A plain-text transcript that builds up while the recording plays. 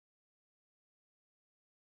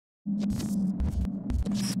What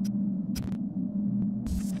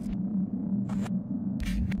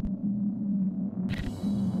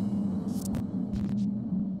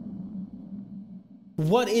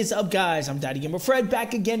is up, guys? I'm Daddy Gamer Fred,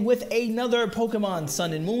 back again with another Pokemon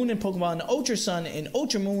Sun and Moon and Pokemon Ultra Sun and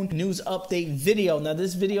Ultra Moon news update video. Now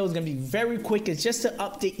this video is going to be very quick. It's just to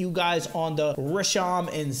update you guys on the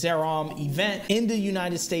Reshiram and Zekrom event in the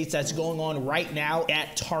United States that's going on right now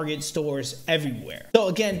at Target stores everywhere. So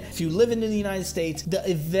again, if you live in the United States, the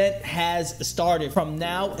event has started. From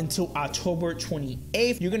now until October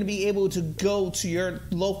 28th, you're going to be able to go to your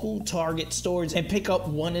local Target stores and pick up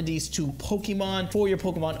one of these two Pokemon for your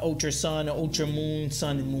Pokemon Ultra Sun or Ultra Moon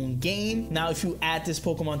Sun and Moon game. Now if you add this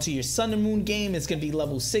Pokemon to your Sun and Moon game, it's going to be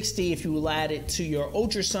level 60. If you add it to your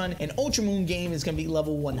Ultra Sun and Ultra Moon game, it's going to be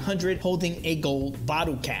level 100, holding a gold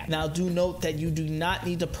bottle cap. Now do note that you do not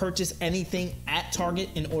need to purchase anything at Target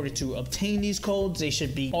in order to obtain these codes. They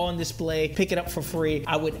should be on display. Pick it up for free.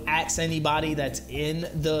 I would ask anybody that's in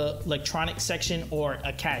the electronics section or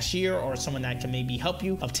a cashier or someone that can maybe help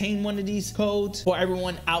you obtain one of these codes. For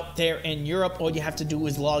everyone out there in Europe, all you have to do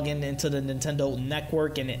is log into the Nintendo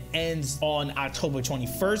network, and it ends on October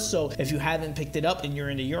 21st. So if you haven't picked it up and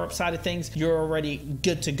you're in the Europe side of things, you're already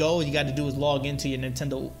good to go. You got to do is log into your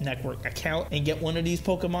Nintendo network account and get one of these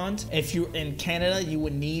Pokemons. If you're in Canada, you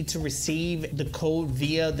would need to receive the code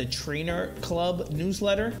via the Trainer Club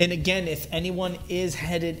newsletter. And again, if anyone is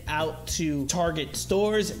headed out to Target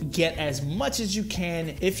stores, get as much as you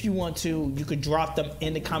can. If you want to, you could drop them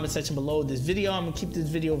in the comment section below this video. I'm gonna keep this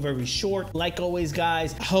video very short. Like always,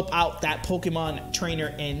 guys, help out that Pokemon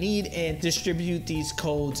trainer in need and distribute these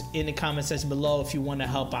codes in the comment section below if you want to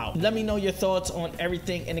help out. Let me know your thoughts on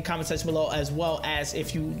everything in the comment section below, as well as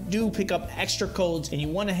if you do pick up extra codes and you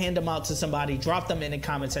want to hand them out to somebody, drop them in the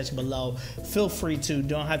comment section below. Feel free to,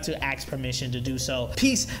 don't have to ask permission to do so.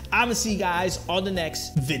 Peace. I'm gonna see you guys on the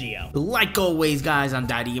next video. Like always, guys, I'm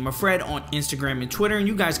Daddy Gamer Fred on Instagram and Twitter, and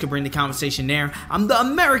you guys can bring the conversation there. I'm the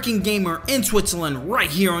American gamer in Switzerland right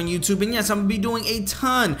here on YouTube, and yes, I'm gonna be doing a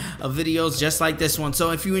ton of videos just like this one.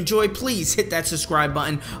 So if you enjoy, please hit that subscribe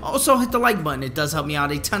button. Also hit the like button. It does help me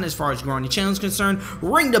out a ton as far as growing the channel is concerned.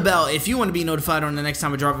 Ring the bell if you want to be notified on the next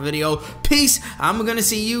time I drop a video. Peace. I'm gonna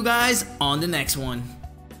see you guys on the next one.